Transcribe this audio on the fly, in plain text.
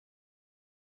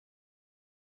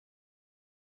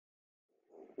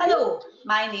Hello,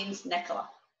 my name's Nicola.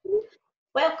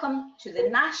 Welcome to the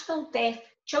National Deaf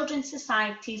Children's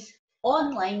Society's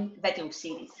online video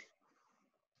series.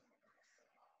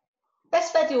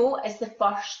 This video is the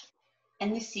first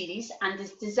in the series and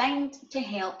is designed to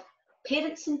help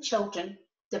parents and children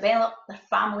develop their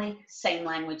family sign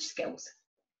language skills.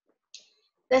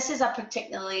 This is a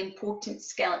particularly important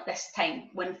skill at this time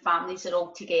when families are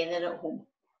all together at home.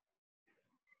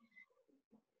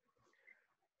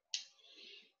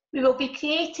 We will be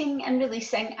creating and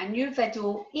releasing a new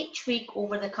video each week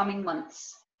over the coming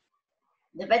months.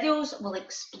 The videos will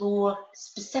explore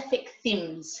specific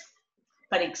themes,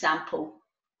 for example,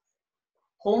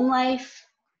 home life,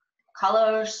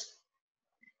 colours,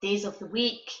 days of the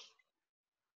week.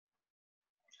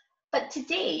 But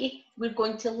today we're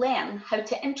going to learn how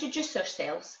to introduce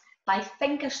ourselves by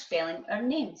fingerspelling our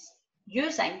names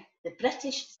using the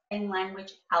British Sign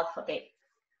Language alphabet.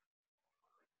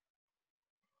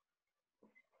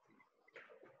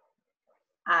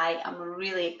 I am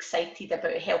really excited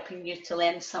about helping you to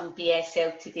learn some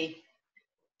BSL today.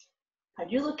 Are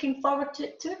you looking forward to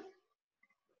it too?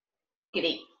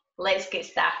 Great, let's get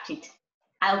started.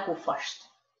 I'll go first.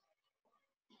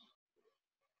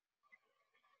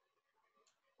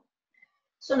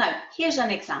 So now, here's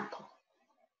an example.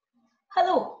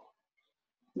 Hello,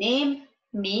 name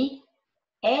me,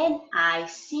 Nicola,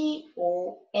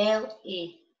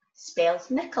 spells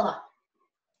Nicola.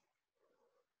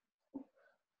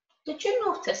 Did you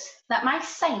notice that my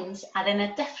signs are in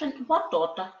a different word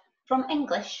order from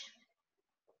English?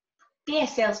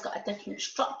 BSL's got a different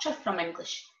structure from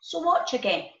English, so watch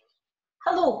again.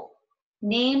 Hello,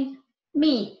 name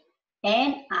me,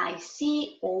 Nicola,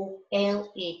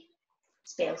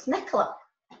 spells Nicola.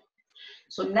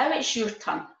 So now it's your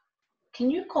turn. Can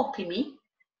you copy me?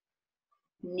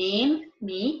 Name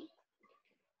me.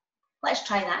 Let's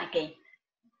try that again.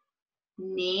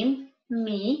 Name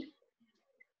me.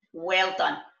 Well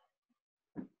done.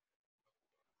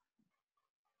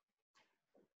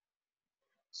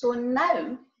 So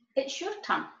now it's your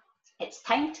turn. It's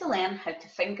time to learn how to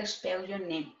fingerspell your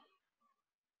name.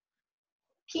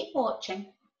 Keep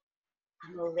watching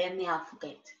and we'll learn the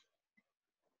alphabet.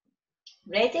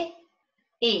 Ready?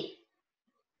 A,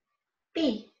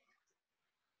 B,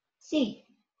 C,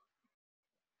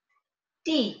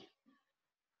 D,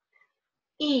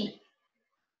 E,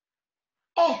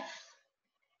 F,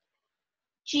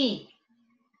 G,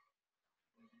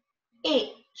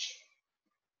 H,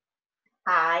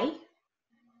 I,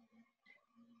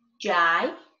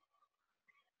 J,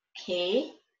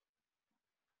 K,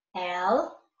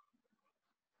 L,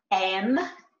 M,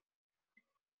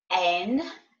 N,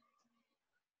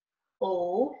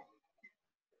 O,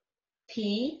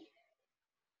 P,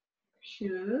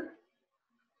 Q,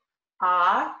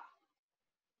 R,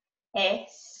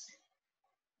 S,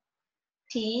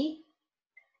 T,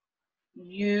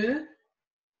 U,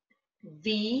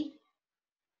 V,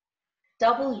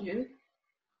 W,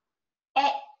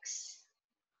 X,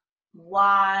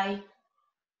 Y,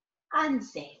 and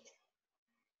Z.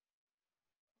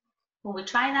 Will we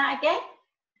try that again?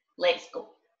 Let's go.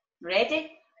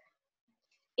 Ready?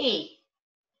 A,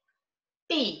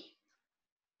 B,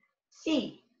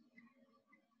 C,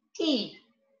 D,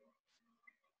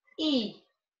 E,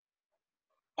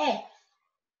 F,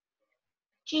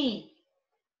 G,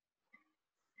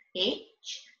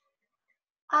 H,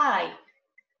 I,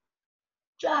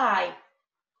 J,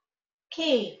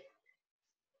 K,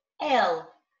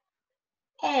 L,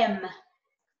 M,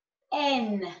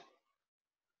 N,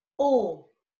 O,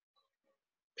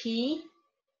 P,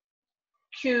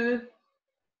 Q,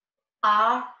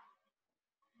 R,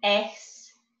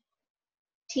 S,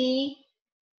 T,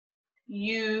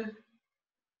 U,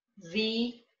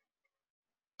 V,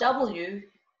 W,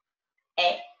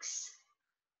 X,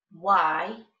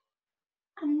 Y,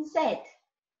 and Z.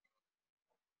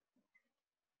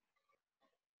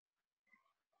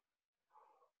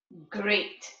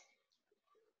 Great.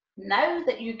 Now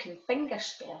that you can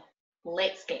fingerspell,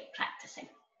 let's get practicing.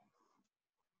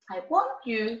 I want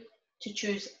you to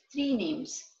choose 3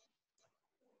 names.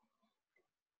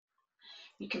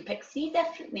 You can pick 3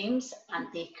 different names and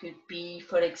they could be,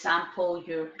 for example,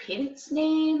 your parent's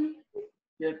name,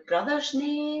 your brother's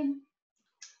name,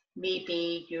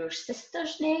 maybe your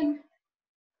sister's name,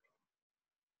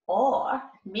 or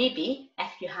maybe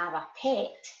if you have a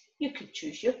pet, you could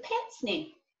choose your pet's name.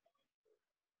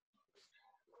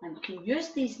 And we can use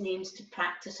these names to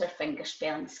practice our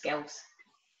fingerspelling skills.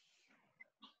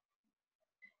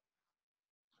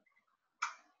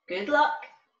 Good luck!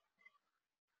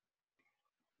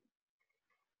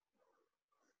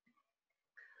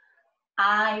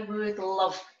 I would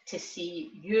love to see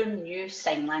your new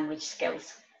sign language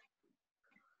skills.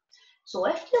 So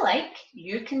if you like,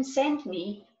 you can send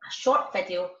me a short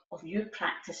video of you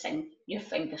practicing your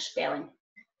fingerspelling.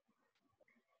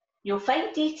 You'll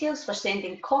find details for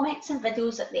sending comments and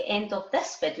videos at the end of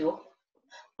this video,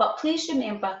 but please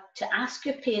remember to ask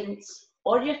your parents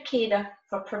or your carer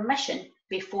for permission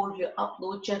before you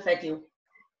upload your video.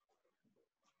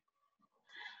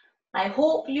 I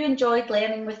hope you enjoyed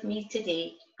learning with me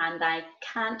today, and I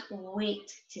can't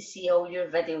wait to see all your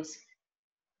videos.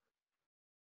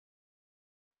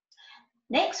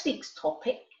 Next week's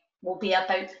topic will be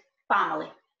about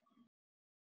family.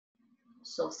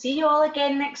 So see you all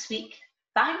again next week.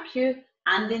 Thank you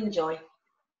and enjoy.